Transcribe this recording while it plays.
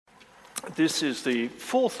This is the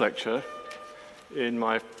fourth lecture in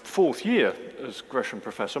my fourth year as Gresham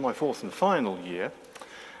Professor, my fourth and final year.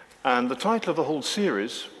 And the title of the whole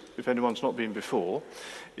series, if anyone's not been before,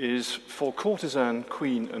 is For Courtesan,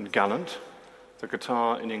 Queen and Gallant, the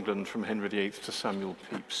Guitar in England from Henry VIII to Samuel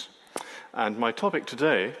Pepys. And my topic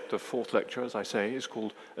today, the fourth lecture, as I say, is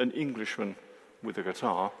called An Englishman with a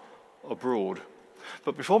Guitar Abroad.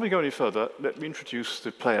 But before we go any further, let me introduce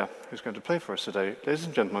the player who's going to play for us today. Ladies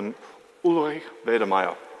and gentlemen, Ulrich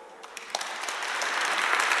Wedermeyer.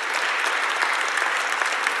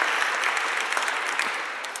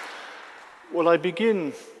 Well, I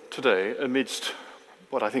begin today amidst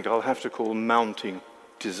what I think I'll have to call mounting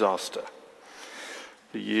disaster.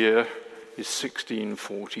 The year is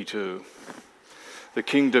 1642. The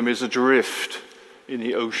kingdom is adrift in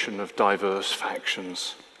the ocean of diverse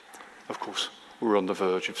factions. Of course, we're on the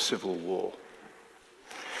verge of civil war.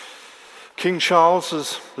 King Charles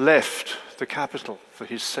has left the capital for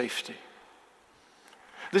his safety.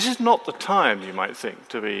 This is not the time, you might think,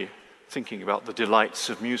 to be thinking about the delights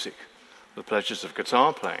of music, the pleasures of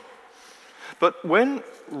guitar playing. But when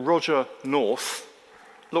Roger North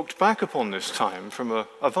looked back upon this time from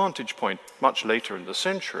a vantage point much later in the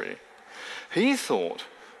century, he thought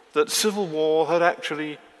that civil war had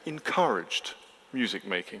actually encouraged music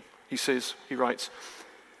making. He writes,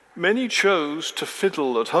 "Many chose to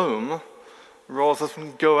fiddle at home rather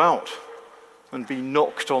than go out and be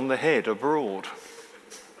knocked on the head abroad."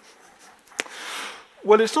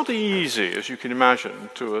 Well, it's not easy, as you can imagine,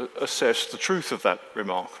 to assess the truth of that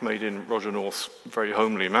remark made in Roger North's very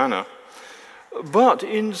homely manner. But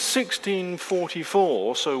in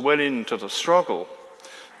 1644, so well into the struggle,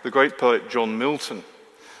 the great poet John Milton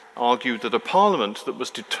argued that a parliament that was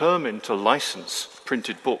determined to license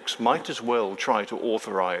printed books might as well try to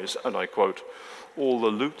authorize, and I quote, all the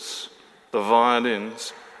lutes, the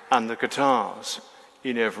violins, and the guitars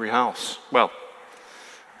in every house. Well,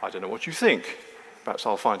 I don't know what you think. Perhaps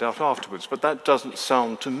I'll find out afterwards, but that doesn't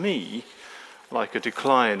sound to me like a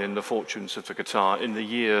decline in the fortunes of the guitar in the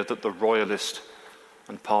year that the royalist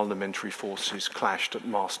and parliamentary forces clashed at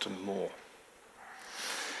Marston Moor.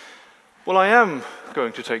 Well, I am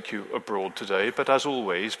going to take you abroad today, but as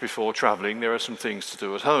always, before travelling, there are some things to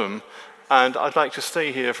do at home, and I'd like to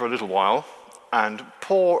stay here for a little while and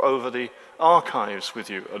pore over the archives with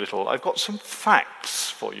you a little. I've got some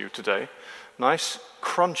facts for you today, nice,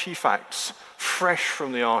 crunchy facts, fresh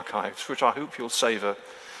from the archives, which I hope you'll savour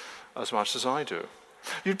as much as I do.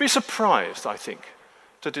 You'd be surprised, I think,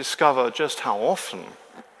 to discover just how often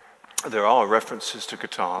there are references to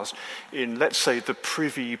guitars in, let's say, the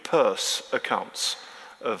privy purse accounts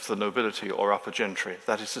of the nobility or upper gentry.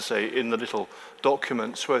 That is to say, in the little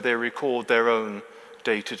documents where they record their own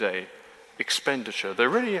day-to-day expenditure. There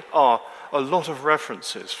really are a lot of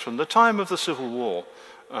references from the time of the Civil War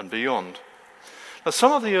and beyond. Now,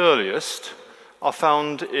 some of the earliest are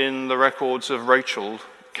found in the records of Rachel,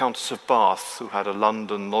 Countess of Bath, who had a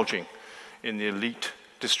London lodging in the elite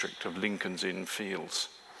district of Lincoln's Inn Fields.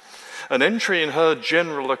 An entry in her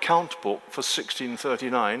general account book for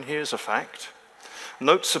 1639, here's a fact,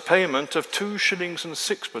 notes a payment of 2 shillings and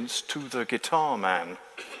 6pence to the guitar man,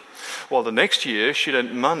 while the next year she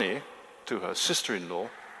lent money to her sister-in-law,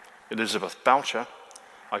 Elizabeth Boucher,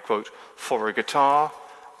 I quote, for a guitar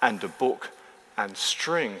and a book and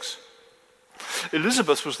strings.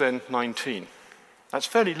 Elizabeth was then 19. That's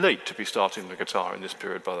fairly late to be starting the guitar in this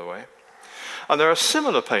period, by the way. And there are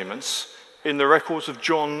similar payments in the records of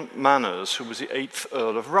John Manners, who was the 8th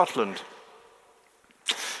Earl of Rutland.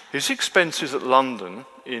 His expenses at London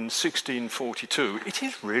in 1642, it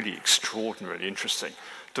is really extraordinarily interesting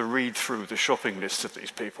to read through the shopping lists of these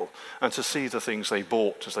people and to see the things they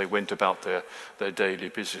bought as they went about their daily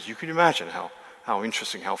business. You can imagine how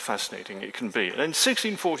interesting, how fascinating it can be. And in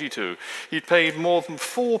 1642, he'd paid more than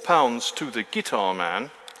 £4 to the guitar man,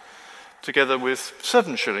 together with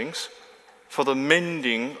 7 shillings, for the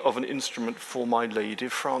mending of an instrument for my Lady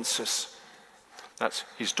Frances. That's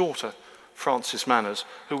his daughter, Frances Manners,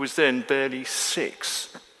 who was then barely 6.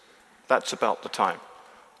 That's about the time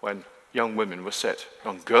when young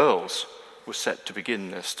girls were set to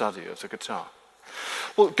begin their study of the guitar.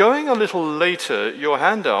 Well, going a little later, your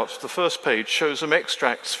handout, the first page, shows some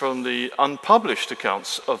extracts from the unpublished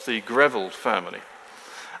accounts of the Greville family.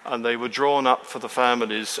 And they were drawn up for the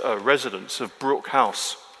family's residence of Brooke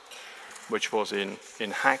House, which was in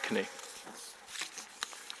Hackney.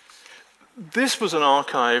 This was an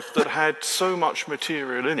archive that had so much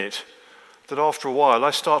material in it that after a while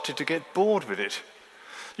I started to get bored with it.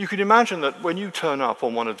 You can imagine that when you turn up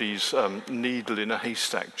on one of these needle in a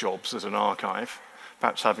haystack jobs as an archive,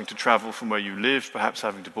 perhaps having to travel from where you live, perhaps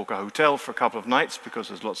having to book a hotel for a couple of nights because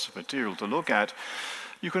there's lots of material to look at,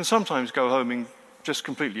 you can sometimes go home just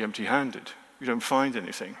completely empty-handed. You don't find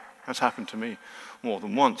anything. That's happened to me more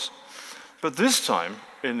than once. But this time,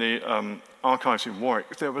 in the archives in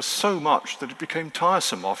Warwick, there was so much that it became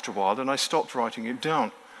tiresome after a while, and I stopped writing it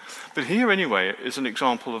down. But here, anyway, is an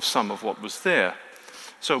example of some of what was there.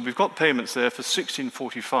 So we've got payments there for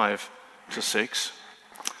 1645 to 6.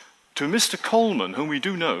 To Mr. Coleman, whom we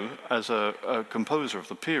do know as a composer of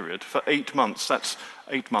the period, for 8 months. That's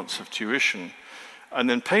 8 months of tuition. And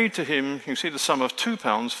then paid to him, you can see the sum of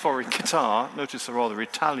 £2 for a guitar. Notice the rather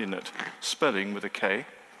Italianate spelling with a K.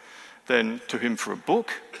 Then to him for a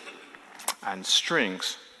book and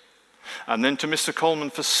strings. And then to Mr. Coleman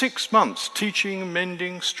for 6 months, teaching,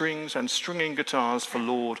 mending strings and stringing guitars for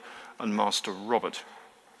Lord and Master Robert.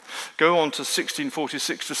 Go on to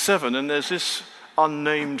 1646 to 7, and there's this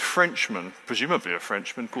unnamed Frenchman, presumably a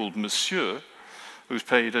Frenchman, called Monsieur, who's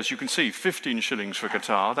paid, as you can see, 15 shillings for a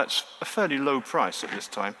guitar. That's a fairly low price at this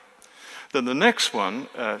time. Then the next one,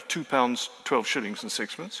 £2, 12 shillings and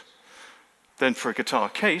sixpence. Then for a guitar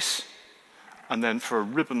case, and then for a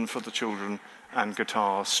ribbon for the children and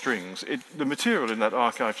guitar strings. The material in that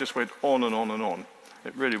archive just went on and on and on.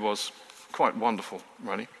 It really was quite wonderful,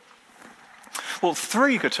 really. Well,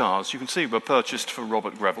 3 guitars, you can see, were purchased for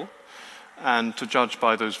Robert Greville, and to judge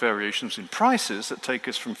by those variations in prices that take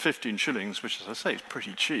us from 15 shillings, which, as I say, is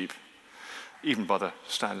pretty cheap, even by the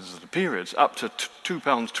standards of the periods, up to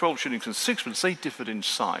 £2, 12 shillings and sixpence, they differed in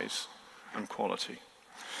size and quality.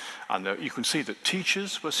 And you can see that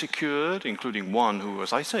teachers were secured, including one who,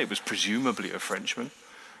 as I say, was presumably a Frenchman,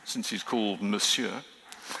 since he's called Monsieur.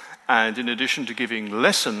 And in addition to giving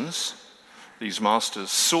lessons, these masters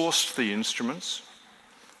sourced the instruments,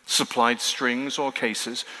 supplied strings or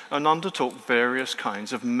cases, and undertook various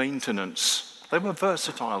kinds of maintenance. They were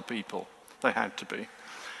versatile people. They had to be.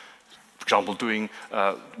 For example, doing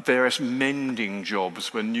various mending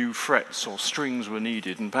jobs when new frets or strings were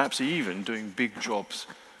needed, and perhaps even doing big jobs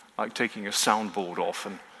like taking a soundboard off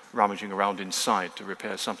and rummaging around inside to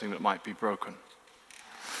repair something that might be broken.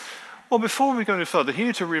 Well, before we go any further,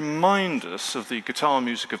 here to remind us of the guitar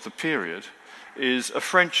music of the period is a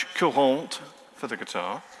French courante for the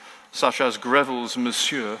guitar, such as Greville's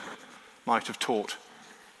Monsieur might have taught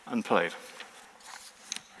and played.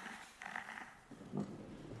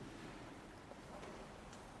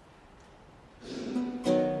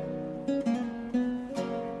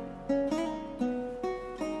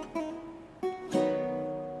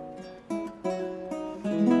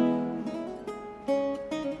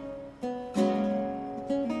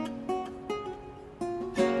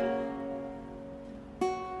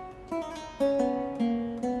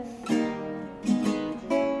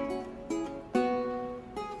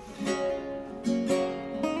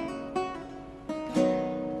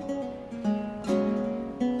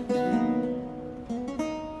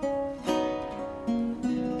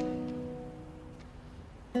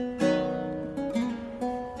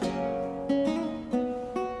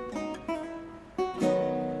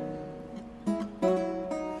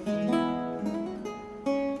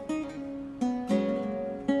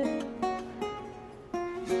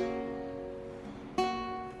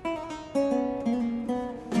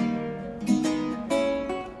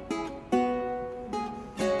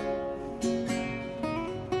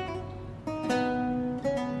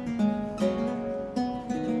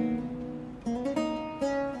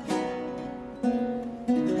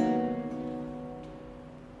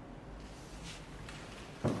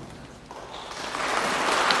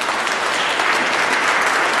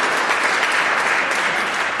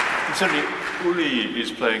 Certainly, Uli is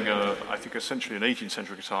playing, I think, essentially an 18th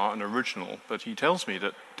century guitar, an original, but he tells me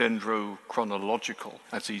that dendrochronological,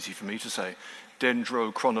 that's easy for me to say,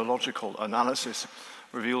 dendrochronological analysis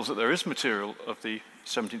reveals that there is material of the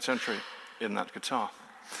 17th century in that guitar.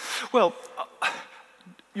 Well,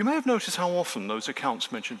 you may have noticed how often those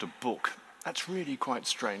accounts mentioned a book. That's really quite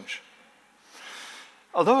strange.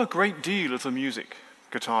 Although a great deal of the music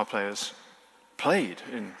guitar players played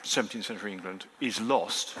in 17th century England is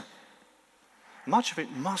lost, much of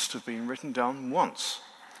it must have been written down once.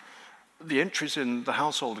 The entries in the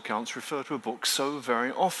household accounts refer to a book so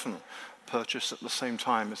very often, purchased at the same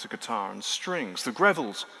time as the guitar and strings. The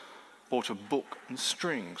Grevilles bought a book and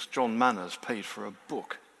strings. John Manners paid for a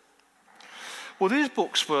book. Well, these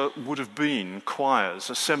books would have been choirs,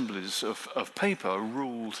 assemblies of paper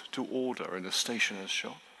ruled to order in a stationer's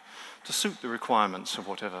shop to suit the requirements of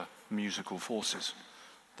whatever musical forces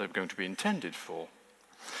they were going to be intended for.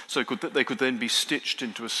 So they could then be stitched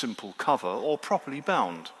into a simple cover or properly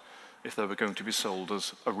bound if they were going to be sold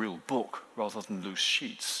as a real book rather than loose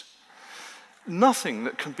sheets. Nothing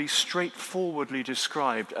that can be straightforwardly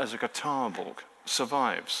described as a guitar book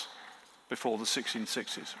survives before the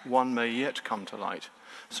 1660s. One may yet come to light.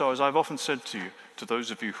 So as I've often said to you, to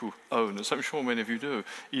those of you who own, as I'm sure many of you do,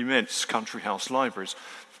 immense country house libraries,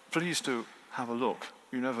 please do have a look.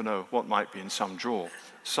 You never know what might be in some drawer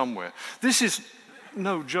somewhere. This is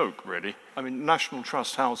no joke, really. I mean, National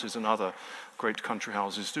Trust houses and other great country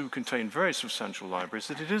houses do contain very substantial libraries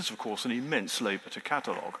that it is, of course, an immense labour to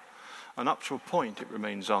catalogue. And up to a point, it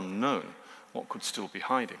remains unknown what could still be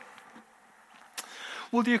hiding.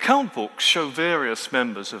 Well, the account books show various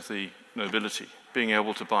members of the nobility being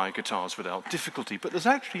able to buy guitars without difficulty, but there's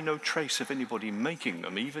actually no trace of anybody making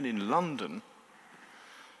them, even in London,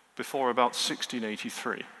 before about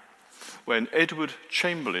 1683, when Edward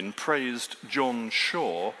Chamberlain praised John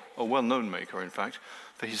Shaw, a well-known maker, in fact,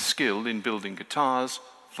 for his skill in building guitars,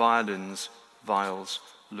 violins, viols,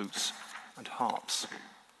 lutes, and harps.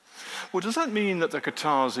 Well, does that mean that the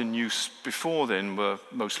guitars in use before then were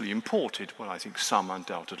mostly imported? Well, I think some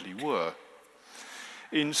undoubtedly were.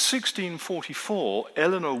 In 1644,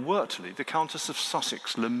 Eleanor Wortley, the Countess of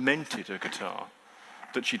Sussex, lamented a guitar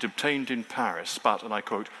that she'd obtained in Paris, but, and I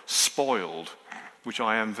quote, spoiled, which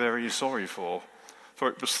I am very sorry for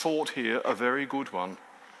it was thought here a very good one,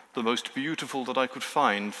 the most beautiful that I could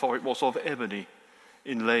find, for it was of ebony,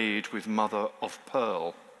 inlaid with mother of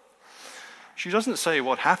pearl. She doesn't say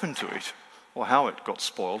what happened to it or how it got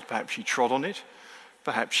spoiled. Perhaps she trod on it,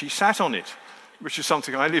 perhaps she sat on it, which is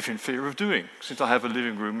something I live in fear of doing, since I have a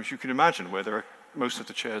living room, as you can imagine, where most of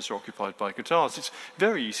the chairs are occupied by guitars. It's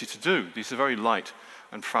very easy to do. These are very light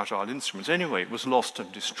and fragile instruments. Anyway, it was lost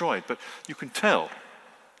and destroyed, but you can tell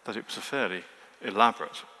that it was a fairly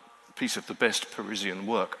elaborate piece of the best Parisian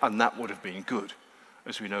work, and that would have been good,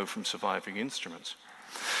 as we know from surviving instruments.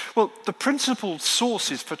 Well, the principal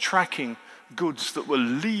sources for tracking goods that were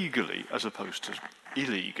legally, as opposed to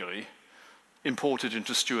illegally, imported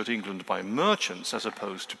into Stuart England by merchants as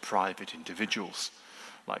opposed to private individuals,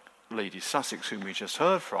 like Lady Sussex, whom we just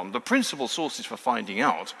heard from, the principal sources for finding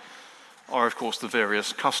out are, of course, the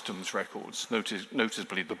various customs records,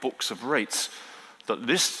 notably the books of rates that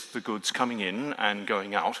list the goods coming in and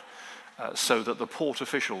going out, so that the port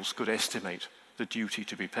officials could estimate the duty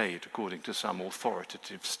to be paid according to some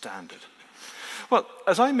authoritative standard. Well,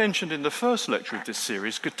 as I mentioned in the first lecture of this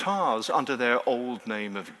series, guitars under their old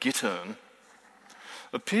name of Gittern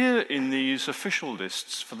appear in these official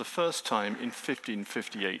lists for the first time in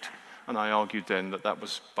 1558, and I argued then that that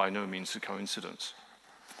was by no means a coincidence.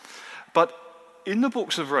 But in the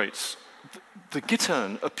books of rates, the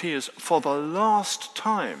Gittern appears for the last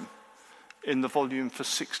time in the volume for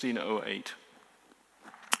 1608,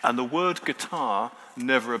 and the word guitar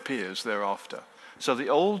never appears thereafter. So the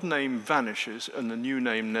old name vanishes and the new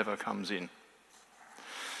name never comes in.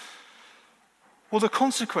 Well, the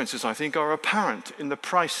consequences, I think, are apparent in the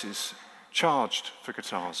prices charged for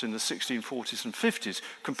guitars in the 1640s and 50s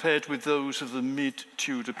compared with those of the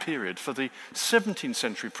mid-Tudor period. For the 17th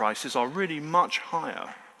century prices are really much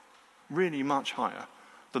higher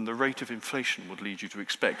than the rate of inflation would lead you to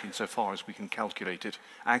expect insofar as we can calculate it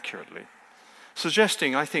accurately,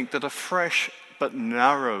 suggesting, I think, that a fresh but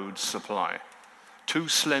narrowed supply, too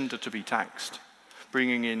slender to be taxed,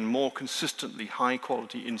 bringing in more consistently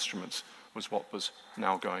high-quality instruments was what was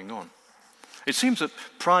now going on. It seems that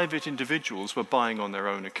private individuals were buying on their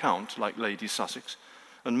own account, like Lady Sussex,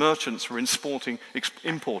 and merchants were importing,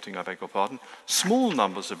 small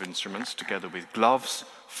numbers of instruments together with gloves,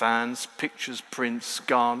 fans, pictures, prints,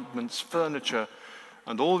 garments, furniture,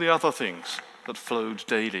 and all the other things that flowed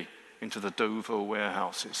daily into the Dover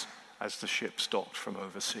warehouses as the ships docked from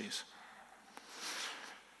overseas.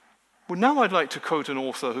 Well, now I'd like to quote an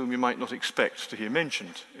author whom you might not expect to hear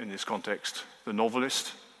mentioned in this context, the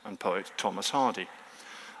novelist and poet Thomas Hardy.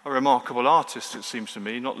 A remarkable artist, it seems to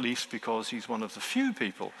me, not least because he's one of the few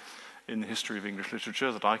people in the history of English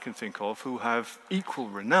literature that I can think of who have equal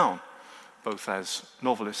renown, both as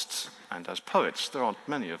novelists and as poets. There aren't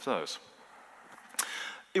many of those.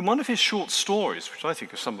 In one of his short stories, which I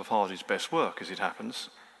think is some of Hardy's best work as it happens,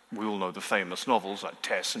 we all know the famous novels like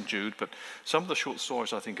Tess and Jude, but some of the short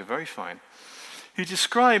stories I think are very fine. He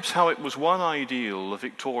describes how it was one ideal of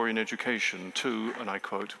Victorian education to, and I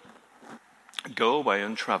quote, "go away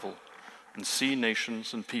and travel and see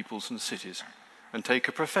nations and peoples and cities and take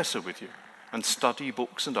a professor with you and study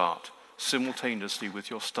books and art simultaneously with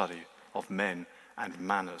your study of men and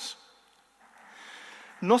manners."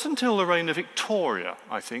 Not until the reign of Victoria,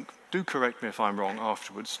 I think, do correct me if I'm wrong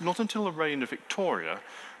afterwards, not until the reign of Victoria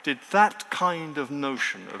did that kind of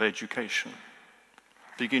notion of education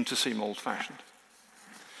begin to seem old-fashioned.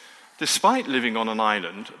 Despite living on an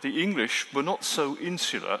island, the English were not so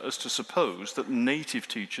insular as to suppose that native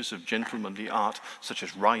teachers of gentlemanly art, such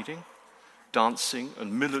as riding, dancing,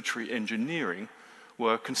 and military engineering,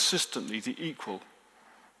 were consistently the equal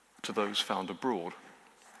to those found abroad.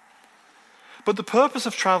 But the purpose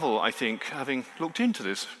of travel, I think, having looked into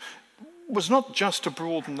this, was not just to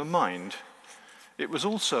broaden the mind. It was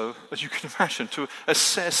also, as you can imagine, to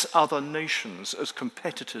assess other nations as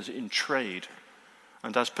competitors in trade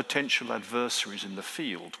and as potential adversaries in the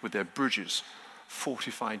field with their bridges,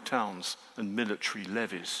 fortified towns, and military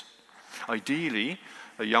levies. Ideally,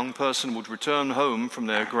 a young person would return home from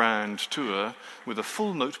their grand tour with a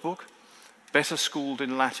full notebook, better schooled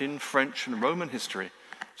in Latin, French, and Roman history,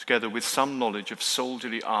 together with some knowledge of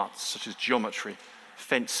soldierly arts such as geometry,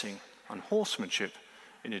 fencing, and horsemanship,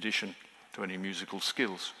 in addition to any musical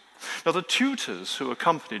skills. Now, the tutors who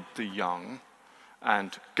accompanied the young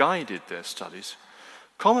and guided their studies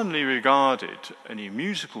commonly regarded any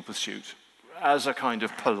musical pursuit as a kind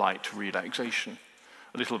of polite relaxation,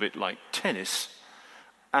 a little bit like tennis,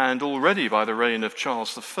 and already by the reign of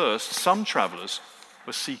Charles I, some travellers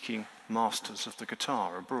were seeking masters of the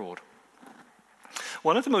guitar abroad.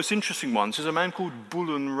 One of the most interesting ones is a man called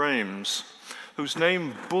Bullen Reims, whose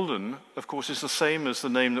name Bullen, of course, is the same as the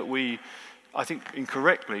name that we, I think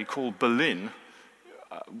incorrectly, call Boleyn,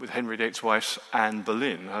 with Henry VIII's wife Anne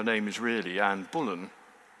Boleyn. Her name is really Anne Bullen.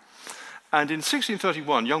 And in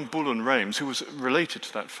 1631, young Bullen Reims, who was related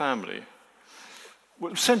to that family,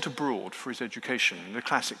 was sent abroad for his education in the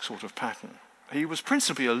classic sort of pattern. He was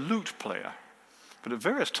principally a lute player, but at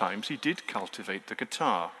various times he did cultivate the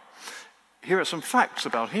guitar. Here are some facts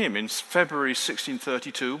about him. In February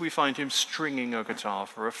 1632, we find him stringing a guitar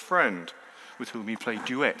for a friend with whom he played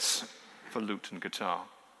duets for lute and guitar.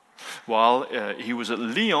 While he was at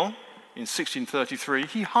Lyon in 1633,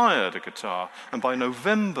 he hired a guitar, and by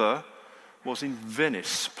November was in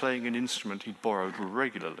Venice playing an instrument he'd borrowed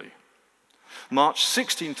regularly. March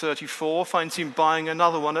 1634 finds him buying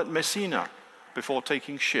another one at Messina before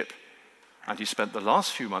taking ship. And he spent the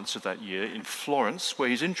last few months of that year in Florence, where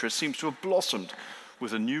his interest seems to have blossomed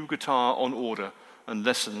with a new guitar on order and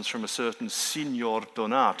lessons from a certain Signor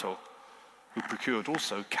Donato, who procured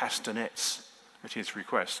also castanets at his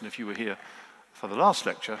request. And if you were here for the last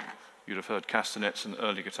lecture, you'd have heard castanets and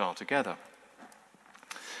early guitar together.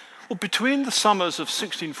 Well, between the summers of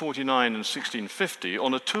 1649 and 1650,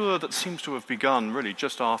 on a tour that seems to have begun really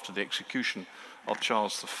just after the execution of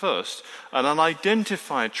Charles I, an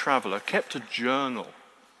unidentified traveller kept a journal,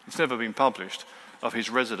 it's never been published, of his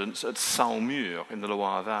residence at Saumur in the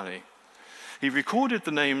Loire Valley. He recorded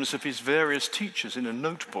the names of his various teachers in a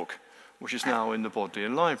notebook, which is now in the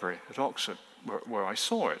Bodleian Library at Oxford, where I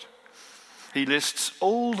saw it. He lists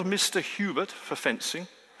old Mr. Hubert for fencing,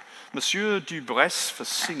 Monsieur Dubresse for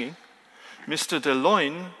singing, Mr.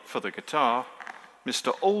 Deloigne for the guitar,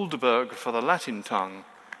 Mr. Oldberg for the Latin tongue,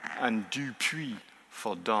 and Dupuis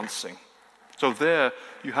for dancing. So there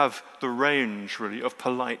you have the range, really, of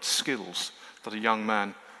polite skills that a young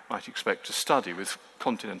man might expect to study with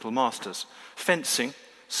continental masters. Fencing,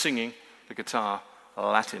 singing, the guitar,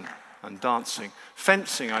 Latin, and dancing.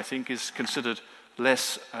 Fencing, I think, is considered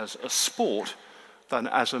less as a sport than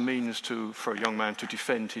as a means for a young man to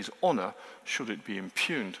defend his honour should it be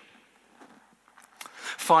impugned.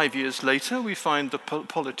 5 years later, we find the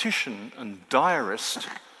politician and diarist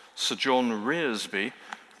Sir John Reresby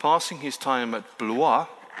passing his time at Blois,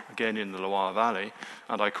 again in the Loire Valley,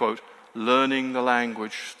 and I quote, learning the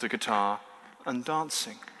language, the guitar, and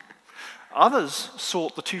dancing. Others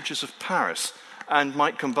sought the teachers of Paris and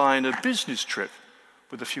might combine a business trip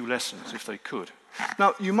with a few lessons if they could.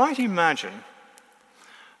 Now, you might imagine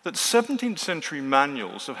that 17th century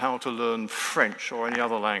manuals of how to learn French or any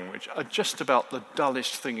other language are just about the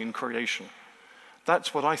dullest thing in creation.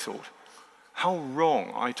 That's what I thought. How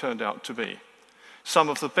wrong I turned out to be. Some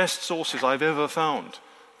of the best sources I've ever found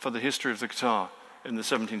for the history of the guitar in the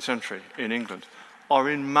 17th century in England are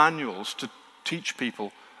in manuals to teach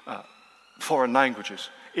people foreign languages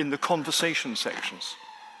in the conversation sections.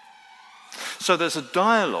 So there's a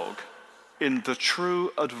dialogue in The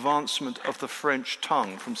True Advancement of the French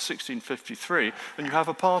Tongue from 1653, and you have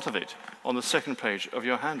a part of it on the second page of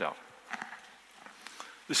your handout.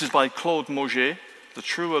 This is by Claude Mauger, The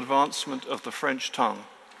True Advancement of the French Tongue,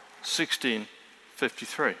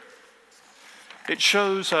 1653. It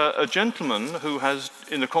shows a gentleman who has,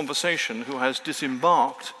 in a conversation, who has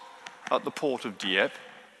disembarked at the port of Dieppe.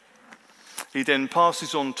 He then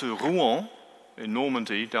passes on to Rouen, in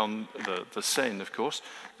Normandy, down the Seine, of course,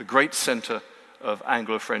 the great centre of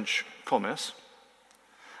Anglo-French commerce.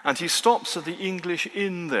 And he stops at the English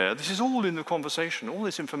inn there. This is all in the conversation, all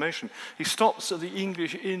this information. He stops at the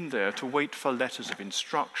English inn there to wait for letters of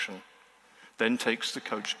instruction, then takes the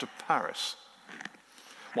coach to Paris.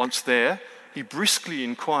 Once there, he briskly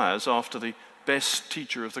inquires after the best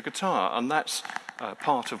teacher of the guitar, and that's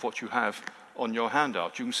part of what you have on your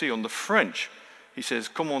handout. You can see on the French, he says,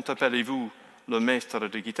 "Comment appelez-vous le maître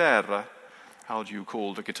de guitare?" How do you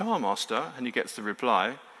call the guitar master? And he gets the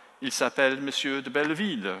reply, "Il s'appelle Monsieur de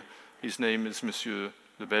Belleville." His name is Monsieur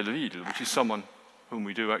de Belleville, which is someone whom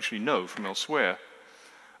we do actually know from elsewhere.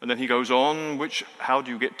 And then he goes on, how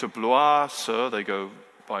do you get to Blois, sir? They go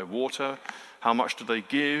by water. How much do they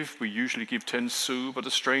give? We usually give 10 sous, but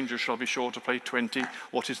a stranger shall be sure to pay 20.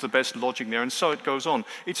 What is the best lodging there? And so it goes on.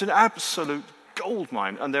 It's an absolute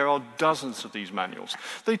goldmine, and there are dozens of these manuals.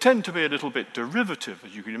 They tend to be a little bit derivative,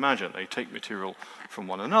 as you can imagine. They take material from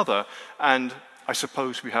one another, and I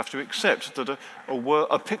suppose we have to accept that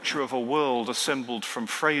a picture of a world assembled from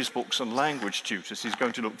phrase books and language tutors is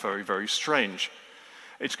going to look very, very strange.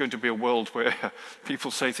 It's going to be a world where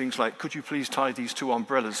people say things like, "Could you please tie these two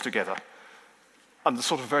umbrellas together?" And the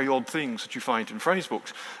sort of very odd things that you find in phrase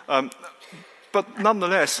books. But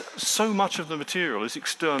nonetheless, so much of the material is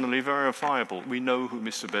externally verifiable. We know who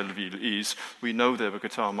Mr. Belleville is. We know there were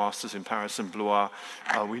guitar masters in Paris and Blois.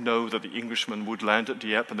 We know that the Englishman would land at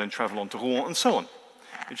Dieppe and then travel on to Rouen, and so on.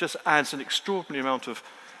 It just adds an extraordinary amount of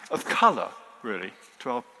colour, really,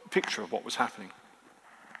 to our picture of what was happening.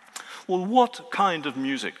 Well, what kind of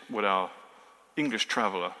music would our English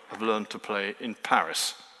traveller have learned to play in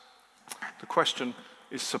Paris? The question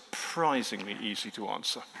is surprisingly easy to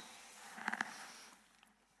answer.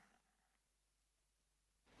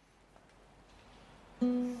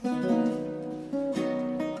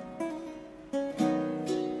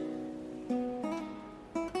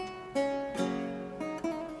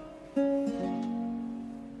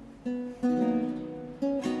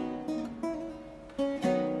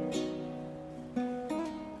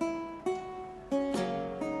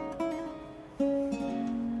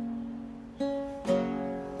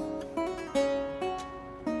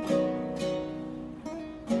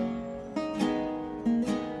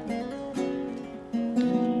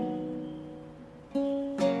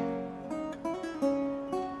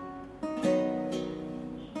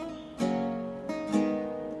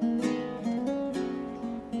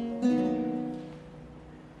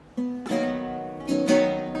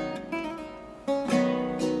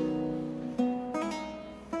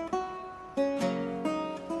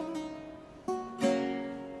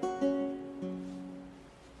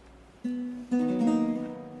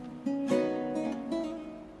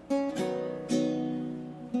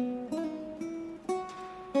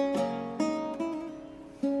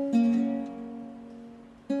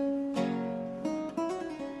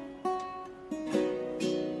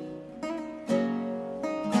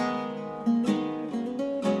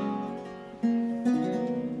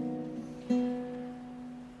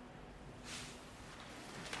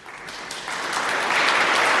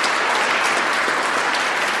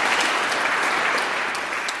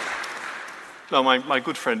 Now, my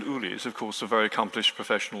good friend Uli is, of course, a very accomplished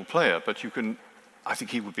professional player, but I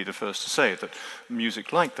think he would be the first to say that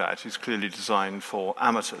music like that is clearly designed for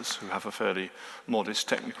amateurs who have a fairly modest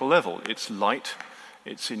technical level. It's light,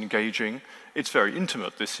 it's engaging, it's very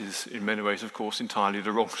intimate. This is, in many ways, of course, entirely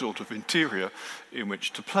the wrong sort of interior in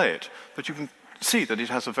which to play it. But you can see that it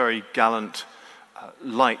has a very gallant,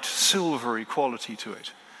 light, silvery quality to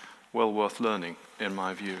it. Well worth learning, in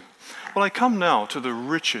my view. Well, I come now to the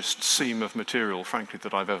richest seam of material, frankly,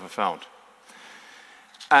 that I've ever found.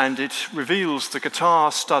 And it reveals the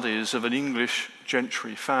guitar studies of an English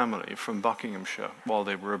gentry family from Buckinghamshire while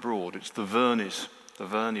they were abroad. It's the Verneys, the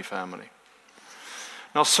Verney family.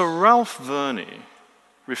 Now, Sir Ralph Verney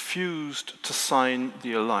refused to sign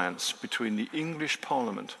the alliance between the English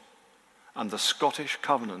Parliament and the Scottish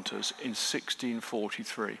Covenanters in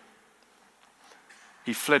 1643.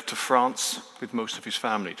 He fled to France with most of his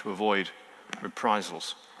family to avoid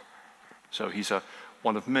reprisals. So he's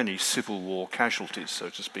one of many Civil War casualties, so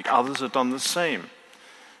to speak. Others have done the same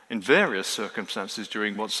in various circumstances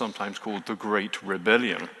during what's sometimes called the Great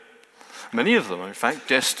Rebellion. Many of them are, in fact,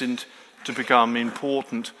 destined to become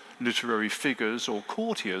important literary figures or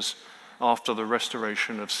courtiers after the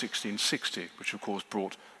Restoration of 1660, which, of course,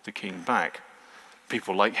 brought the king back.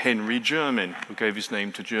 People like Henry Jermyn, who gave his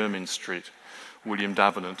name to Jermyn Street, William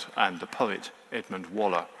Davenant, and the poet Edmund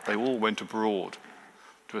Waller. They all went abroad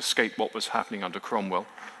to escape what was happening under Cromwell,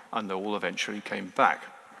 and they all eventually came back.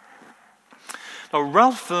 Now,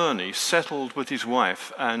 Ralph Verney settled with his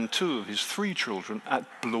wife and two of his three children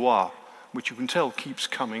at Blois, which you can tell keeps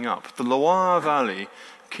coming up. The Loire Valley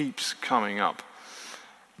keeps coming up.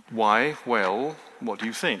 Why? Well, what do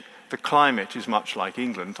you think? The climate is much like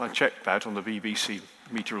England. I checked that on the BBC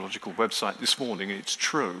meteorological website this morning, and it's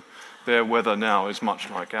true. Their weather now is much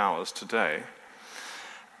like ours today.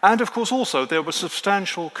 And of course also there were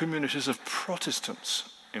substantial communities of Protestants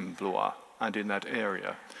in Blois and in that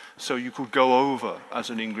area. So you could go over as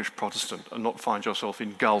an English Protestant and not find yourself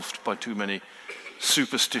engulfed by too many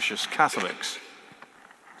superstitious Catholics.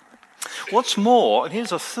 What's more, and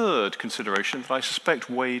here's a third consideration that I suspect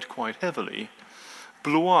weighed quite heavily,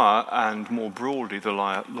 Blois, and more broadly the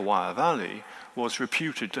Loire Valley, was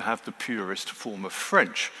reputed to have the purest form of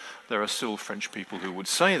French. There are still French people who would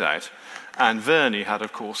say that. And Verney had,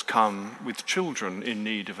 of course, come with children in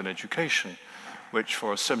need of an education, which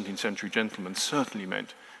for a 17th century gentleman certainly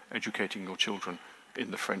meant educating your children in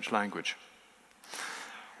the French language.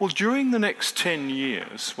 Well, during the next 10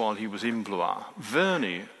 years, while he was in Blois,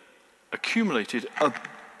 Verney accumulated a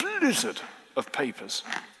blizzard of papers,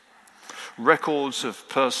 records of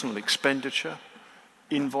personal expenditure,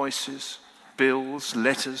 invoices, bills,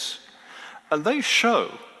 letters, and they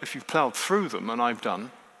show, if you've ploughed through them, and I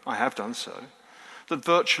have done so, that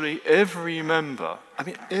virtually every member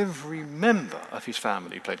of his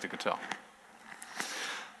family played the guitar.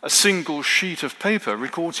 A single sheet of paper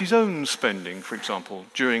records his own spending, for example,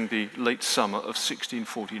 during the late summer of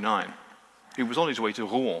 1649. He was on his way to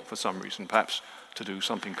Rouen for some reason, perhaps to do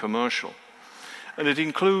something commercial. And it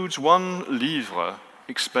includes 1 livre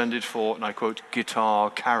expended for, and I quote, guitar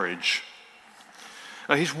carriage.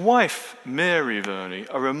 Now, his wife, Mary Verney,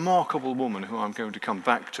 a remarkable woman who I'm going to come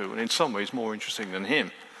back to, and in some ways more interesting than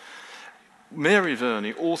him, Mary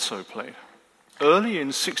Verney also played. Early in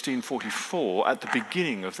 1644, at the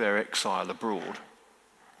beginning of their exile abroad,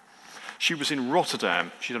 she was in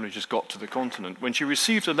Rotterdam, she'd only just got to the continent, when she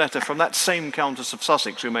received a letter from that same Countess of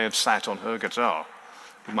Sussex who may have sat on her guitar,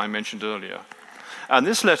 whom I mentioned earlier. And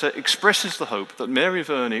this letter expresses the hope that Mary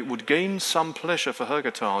Verney would gain some pleasure for her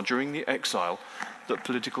guitar during the exile that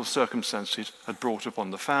political circumstances had brought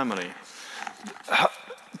upon the family.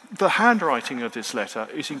 The handwriting of this letter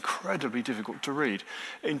is incredibly difficult to read.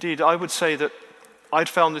 Indeed, I would say that I'd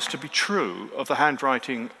found this to be true of the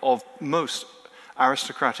handwriting of most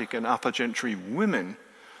aristocratic and upper gentry women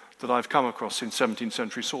that I've come across in 17th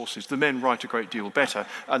century sources. The men write a great deal better,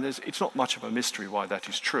 and it's not much of a mystery why that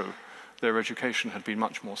is true. Their education had been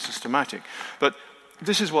much more systematic. But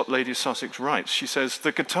this is what Lady Sussex writes. She says,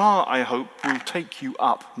 "The guitar, I hope, will take you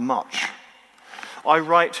up much. I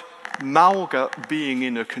write malga being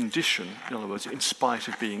in a condition," in other words, in spite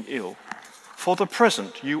of being ill, "for the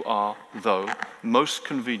present you are, though, most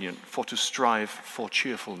convenient for to strive for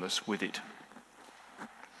cheerfulness with it."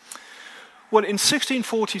 Well, in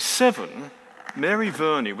 1647, Mary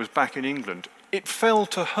Verney was back in England. It fell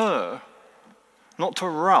to her, not to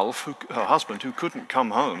Ralph, her husband, who couldn't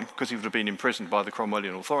come home because he would have been imprisoned by the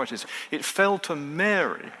Cromwellian authorities. It fell to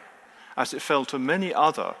Mary, as it fell to many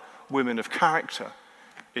other women of character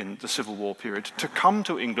in the Civil War period, to come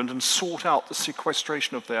to England and sort out the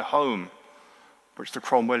sequestration of their home, which the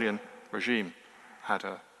Cromwellian regime had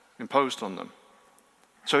imposed on them.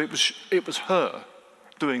 So it was her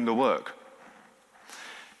doing the work.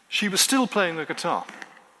 She was still playing the guitar,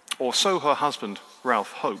 or so her husband,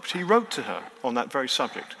 Ralph, hoped. He wrote to her on that very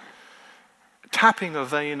subject, tapping a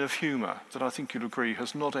vein of humour that I think you'll agree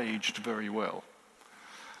has not aged very well.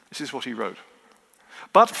 This is what he wrote.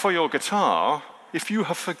 "But for your guitar, if you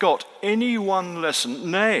have forgot any one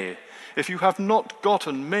lesson, nay, if you have not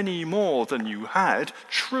gotten many more than you had,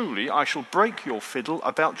 truly I shall break your fiddle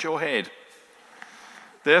about your head.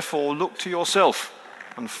 Therefore look to yourself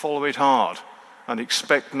and follow it hard, and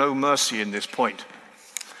expect no mercy in this point."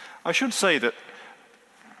 I should say that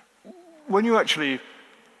when you actually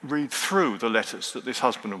read through the letters that this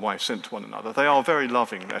husband and wife sent to one another, they are very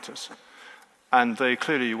loving letters, and they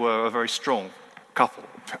clearly were a very strong couple.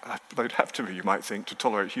 They'd have to be, you might think, to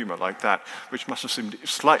tolerate humour like that, which must have seemed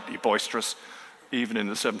slightly boisterous even in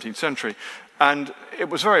the 17th century. And it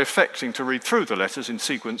was very affecting to read through the letters in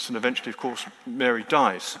sequence, and eventually, of course, Mary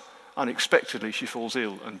dies. Unexpectedly, she falls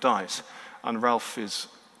ill and dies, and Ralph is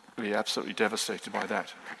really absolutely devastated by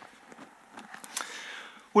that.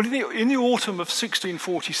 Well, in the autumn of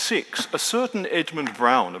 1646, a certain Edmund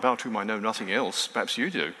Brown, about whom I know nothing else, perhaps you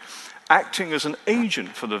do, acting as an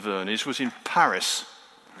agent for the Verneys, was in Paris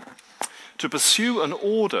to pursue an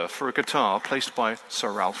order for a guitar placed by Sir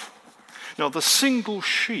Ralph. Now, the single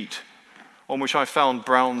sheet on which I found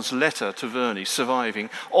Brown's letter to Verney surviving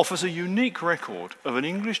offers a unique record of an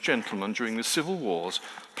English gentleman during the Civil Wars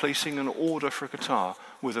placing an order for a guitar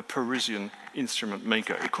with a Parisian instrument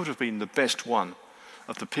maker. It could have been the best one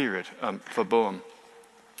of the period for Bohème.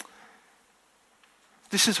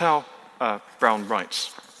 This is how Brown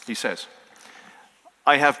writes. He says,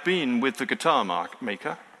 "I have been with the guitar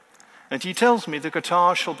maker, and he tells me the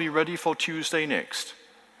guitar shall be ready for Tuesday next.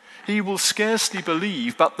 He will scarcely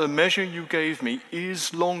believe, but the measure you gave me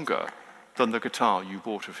is longer than the guitar you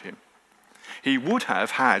bought of him. He would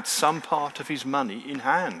have had some part of his money in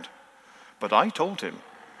hand, but I told him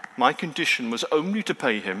my condition was only to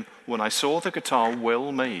pay him when I saw the guitar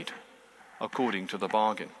well made, according to the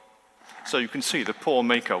bargain." So you can see the poor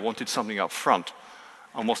maker wanted something up front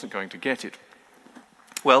and wasn't going to get it.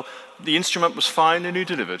 Well, the instrument was finally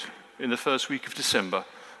delivered in the first week of December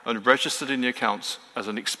and registered in the accounts as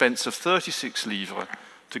an expense of 36 livres,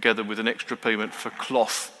 together with an extra payment for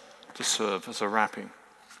cloth to serve as a wrapping.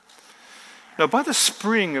 Now, by the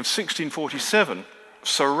spring of 1647,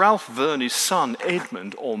 Sir Ralph Verney's son,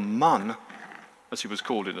 Edmund, or Mun, as he was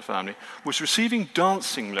called in the family, was receiving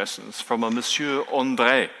dancing lessons from a Monsieur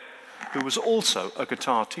André, who was also a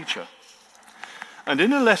guitar teacher. And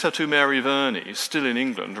in a letter to Mary Verney, still in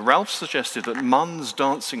England, Ralph suggested that Mun's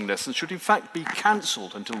dancing lessons should in fact be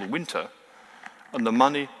cancelled until the winter and the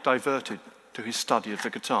money diverted to his study of the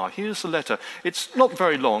guitar. Here's the letter. It's not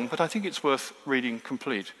very long, but I think it's worth reading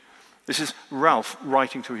complete. This is Ralph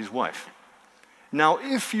writing to his wife. "Now,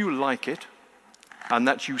 if you like it, and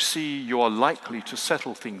that you see you are likely to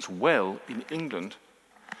settle things well in England,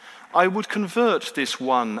 I would convert this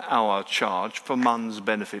 1 hour charge for Mun's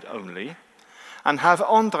benefit only, and have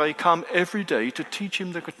André come every day to teach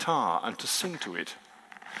him the guitar and to sing to it.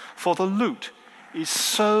 For the lute is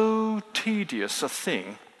so tedious a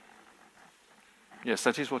thing." Yes,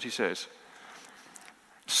 that is what he says.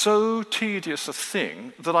 "So tedious a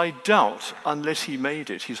thing that I doubt, unless he made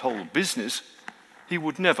it his whole business, he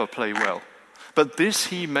would never play well. But this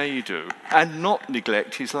he may do, and not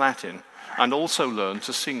neglect his Latin, and also learn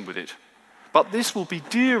to sing with it. But this will be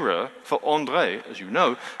dearer, for André, as you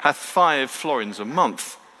know, hath 5 florins a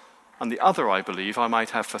month, and the other, I believe, I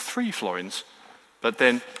might have for 3 florins, but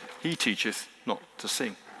then he teacheth not to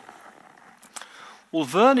sing." Well,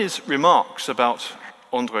 Verney's remarks about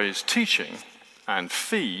André's teaching and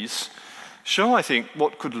fees show, I think,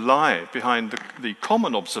 what could lie behind the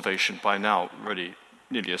common observation, by now really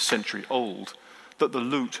nearly a century old, that the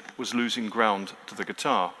lute was losing ground to the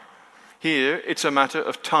guitar. Here, it's a matter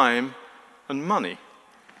of time and money.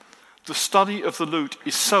 The study of the lute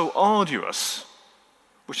is so arduous,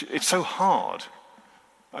 it's so hard.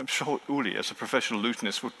 I'm sure Uli, as a professional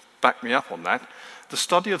lutenist, would back me up on that. The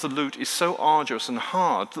study of the lute is so arduous and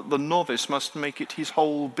hard that the novice must make it his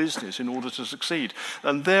whole business in order to succeed.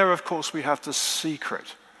 And there, of course, we have the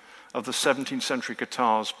secret of the 17th century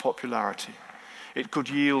guitar's popularity. It could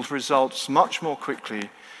yield results much more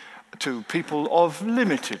quickly to people of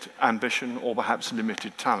limited ambition or perhaps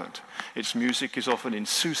limited talent. Its music is often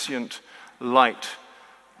insouciant, light,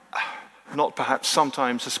 not perhaps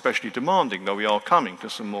sometimes especially demanding, though we are coming to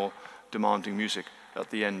some more demanding music at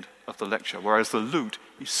the end of the lecture, whereas the lute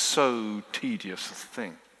is so tedious a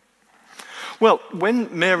thing. Well,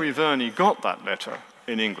 when Mary Verney got that letter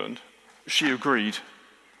in England, she agreed,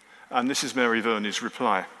 and this is Mary Verney's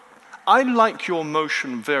reply. "I like your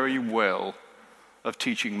motion very well of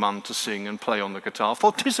teaching Mun to sing and play on the guitar,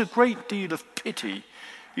 for 'tis a great deal of pity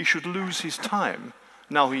he should lose his time,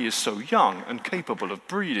 now he is so young and capable of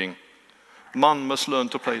breeding. Mun must learn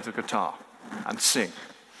to play the guitar and sing."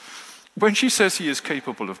 When she says he is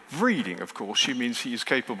capable of breeding, of course, she means he is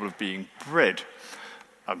capable of being bred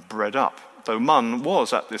and bred up, though Mun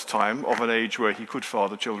was at this time of an age where he could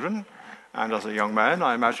father children, and as a young man,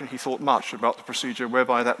 I imagine he thought much about the procedure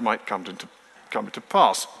whereby that might come into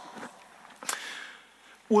pass.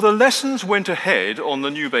 Well, the lessons went ahead on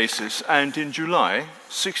the new basis, and in July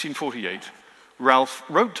 1648, Ralph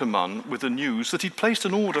wrote to Mun with the news that he'd placed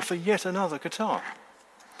an order for yet another guitar.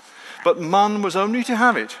 But Mun was only to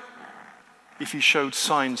have it if he showed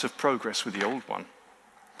signs of progress with the old one.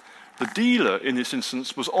 The dealer in this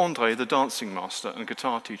instance was André, the dancing master and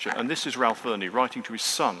guitar teacher, and this is Ralph Verney writing to his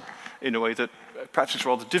son in a way that perhaps is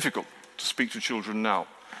rather difficult to speak to children now.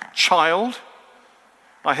 "Child,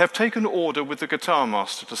 I have taken order with the guitar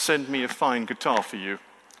master to send me a fine guitar for you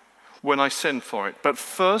when I send for it, but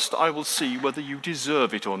first I will see whether you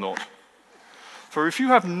deserve it or not. For if you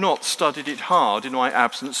have not studied it hard in my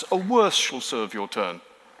absence, a worse shall serve your turn,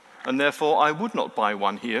 and therefore I would not buy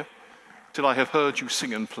one here till I have heard you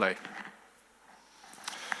sing and play."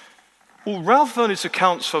 Well, Ralph Verney's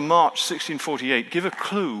accounts for March 1648 give a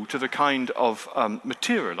clue to the kind of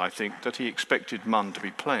material, I think, that he expected Mun to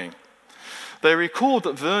be playing. They record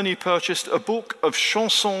that Verney purchased a book of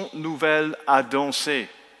chansons nouvelles à danser,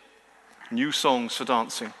 new songs for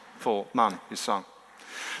dancing for Mun, his son.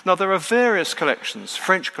 Now, there are various collections,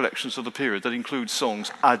 French collections of the period, that include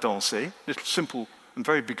songs à danser, little simple and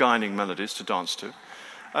very beguiling melodies to dance to.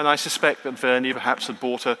 And I suspect that Verni perhaps had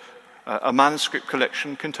bought a manuscript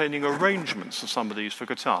collection containing arrangements of some of these for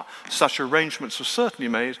guitar. Such arrangements were certainly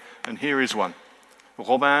made, and here is one.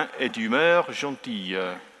 Robin est d'humeur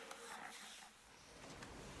gentille.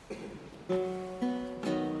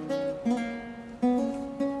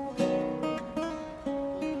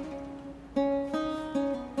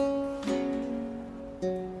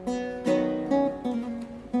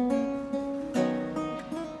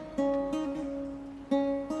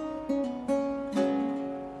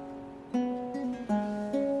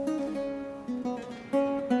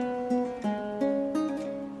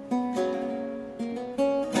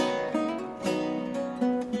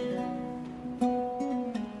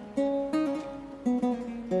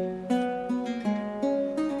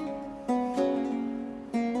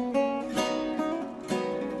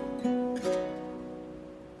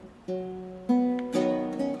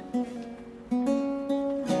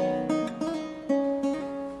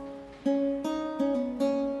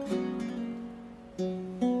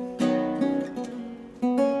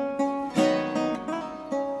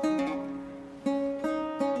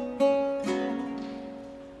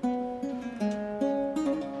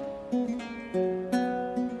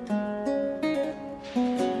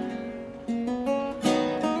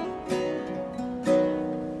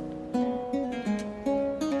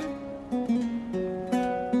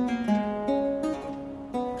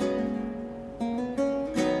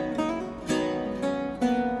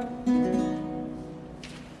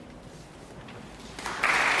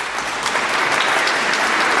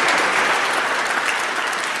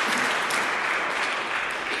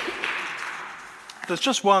 There's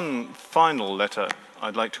just one final letter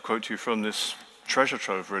I'd like to quote you from this treasure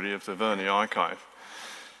trove, really, of the Verni archive.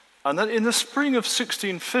 And that in the spring of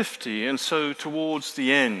 1650, and so towards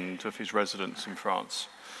the end of his residence in France,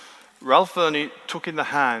 Ralph Verni took in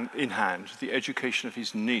hand the education of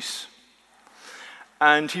his niece.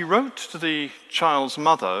 And he wrote to the child's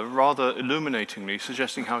mother, rather illuminatingly,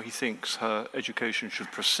 suggesting how he thinks her education should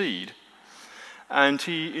proceed. And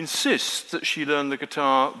he insists that she learn the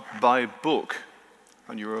guitar by book.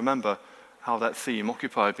 And you remember how that theme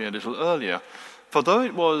occupied me a little earlier. For though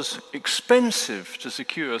it was expensive to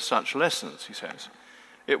secure such lessons, he says,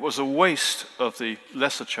 it was a waste of the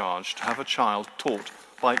lesser charge to have a child taught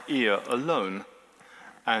by ear alone.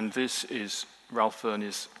 And this is Ralph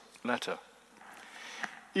Verni's letter.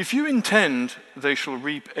 If you intend they shall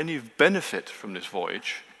reap any benefit from this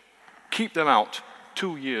voyage, keep them out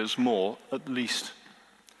 2 years more at least.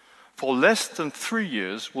 For less than 3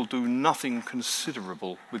 years will do nothing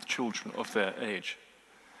considerable with children of their age.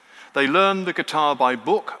 They learn the guitar by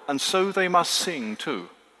book, and so they must sing too.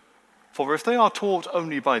 For if they are taught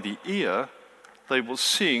only by the ear, they will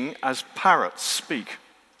sing as parrots speak,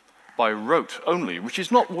 by rote only, which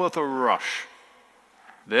is not worth a rush.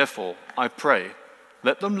 Therefore, I pray,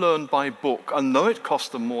 let them learn by book, and though it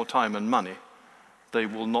cost them more time and money, they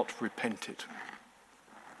will not repent it.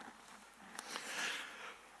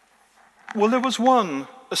 Well, there was one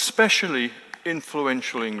especially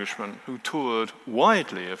influential Englishman who toured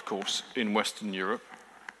widely, of course, in Western Europe,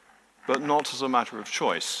 but not as a matter of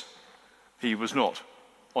choice. He was not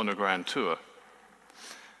on a grand tour.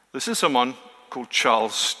 This is someone called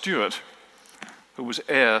Charles Stuart, who was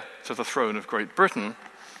heir to the throne of Great Britain,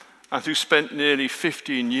 and who spent nearly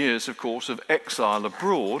 15 years, of course, of exile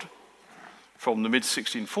abroad from the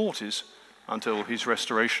mid-1640s until his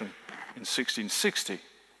restoration in 1660.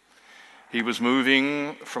 He was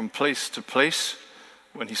moving from place to place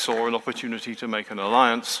when he saw an opportunity to make an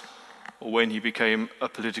alliance or when he became a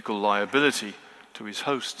political liability to his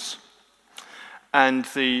hosts. And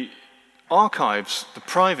the archives, the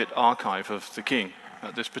private archive of the king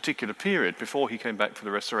at this particular period, before he came back for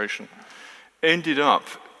the restoration, ended up,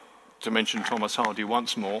 to mention Thomas Hardy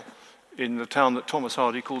once more, in the town that Thomas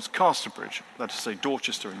Hardy calls Casterbridge, that is to say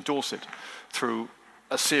Dorchester in Dorset, through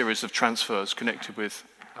a series of transfers connected with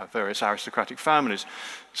various aristocratic families.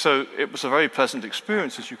 So it was a very pleasant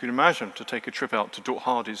experience, as you can imagine, to take a trip out to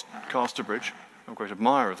Hardy's Casterbridge. I'm a great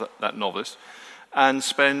admirer of that novelist, and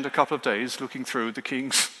spend a couple of days looking through the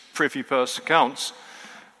king's privy purse accounts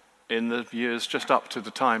in the years just up to the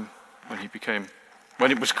time when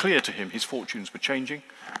it was clear to him his fortunes were changing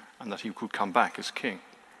and that he could come back as king.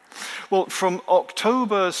 Well, from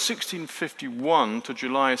October 1651 to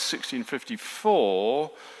July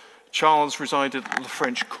 1654, Charles resided at the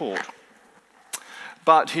French court.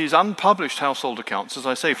 But his unpublished household accounts, as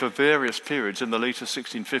I say, for various periods in the later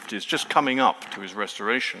 1650s, just coming up to his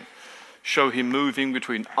restoration, show him moving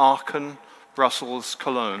between Aachen, Brussels,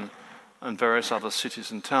 Cologne, and various other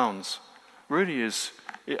cities and towns. Really is,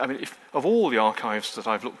 I mean, of all the archives that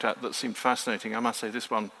I've looked at that seemed fascinating, I must say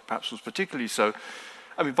this one perhaps was particularly so.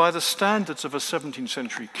 I mean, by the standards of a 17th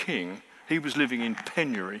century king, he was living in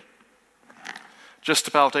penury, just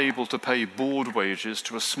about able to pay board wages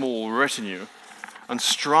to a small retinue, and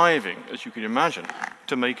striving, as you can imagine,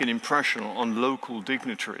 to make an impression on local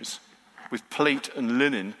dignitaries with plate and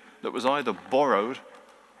linen that was either borrowed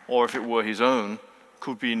or, if it were his own,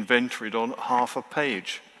 could be inventoried on half a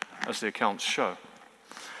page, as the accounts show.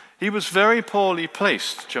 He was very poorly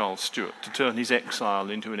placed, Charles Stuart, to turn his exile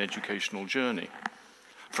into an educational journey.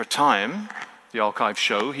 For a time, the archives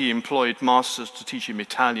show, he employed masters to teach him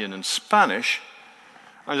Italian and Spanish,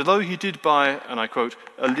 and although he did buy, and I quote,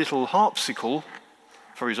 a little harpsichord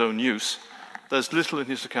for his own use, there's little in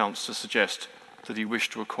his accounts to suggest that he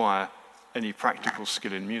wished to acquire any practical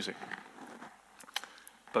skill in music.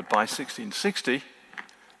 But by 1660,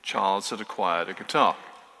 Charles had acquired a guitar.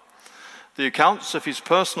 The accounts of his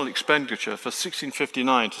personal expenditure for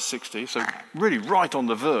 1659 to 60, so really right on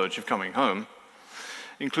the verge of coming home,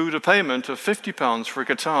 include a payment of £50 for a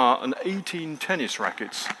guitar and 18 tennis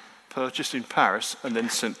rackets purchased in Paris and then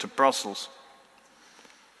sent to Brussels.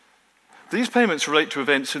 These payments relate to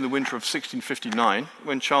events in the winter of 1659,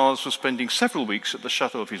 when Charles was spending several weeks at the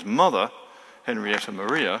chateau of his mother, Henrietta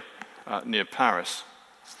Maria, near Paris.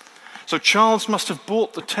 So Charles must have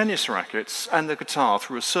bought the tennis rackets and the guitar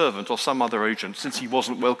through a servant or some other agent, since he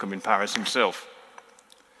wasn't welcome in Paris himself.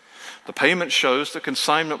 The payment shows the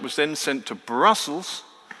consignment was then sent to Brussels,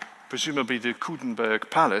 presumably the Coudenberg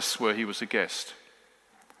Palace, where he was a guest.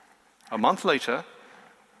 A month later,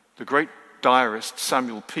 the great diarist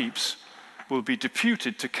Samuel Pepys will be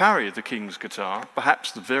deputed to carry the king's guitar,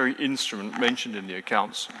 perhaps the very instrument mentioned in the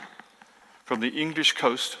accounts, from the English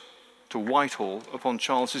coast to Whitehall upon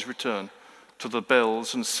Charles's return to the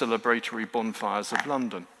bells and celebratory bonfires of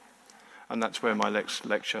London. And that's where my next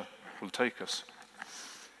lecture will take us.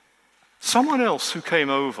 Someone else who came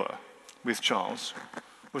over with Charles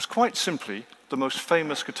was quite simply the most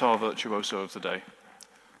famous guitar virtuoso of the day,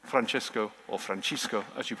 Francesco, or Francisco,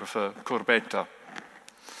 as you prefer, Corbetta.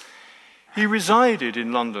 He resided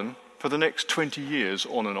in London for the next 20 years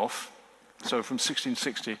on and off, so from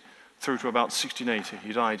 1660 through to about 1680.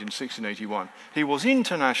 He died in 1681. He was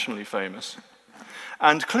internationally famous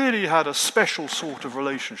and clearly had a special sort of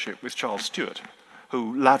relationship with Charles Stuart,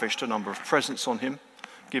 who lavished a number of presents on him,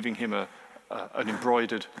 giving him an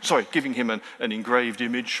engraved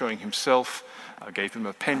image showing himself, gave him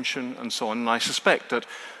a pension and so on. And I suspect that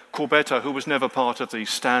Corbetta, who was never part of the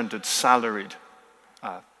standard salaried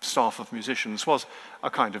staff of musicians, was a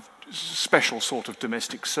kind of special sort of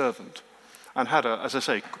domestic servant and had, as I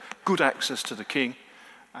say, good access to the king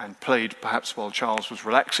and played perhaps while Charles was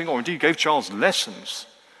relaxing, or indeed gave Charles lessons.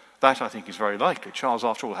 That, I think, is very likely. Charles,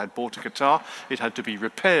 after all, had bought a guitar. It had to be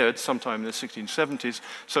repaired sometime in the 1670s,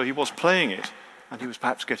 so he was playing it, and he was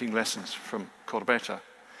perhaps getting lessons from Corbetta.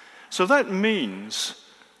 So that means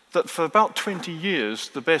that for about 20 years,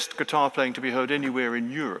 the best guitar playing to be heard anywhere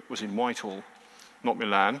in Europe was in Whitehall, not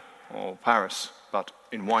Milan or Paris, but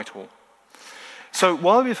in Whitehall. So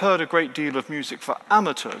while we've heard a great deal of music for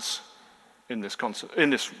amateurs in this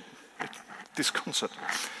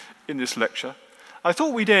lecture, I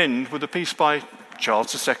thought we'd end with a piece by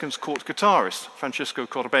Charles II's court guitarist, Francisco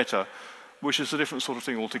Corbetta, which is a different sort of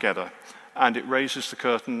thing altogether. And it raises the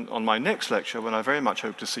curtain on my next lecture, when I very much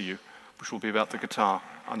hope to see you, which will be about the guitar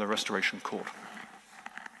and the Restoration Court.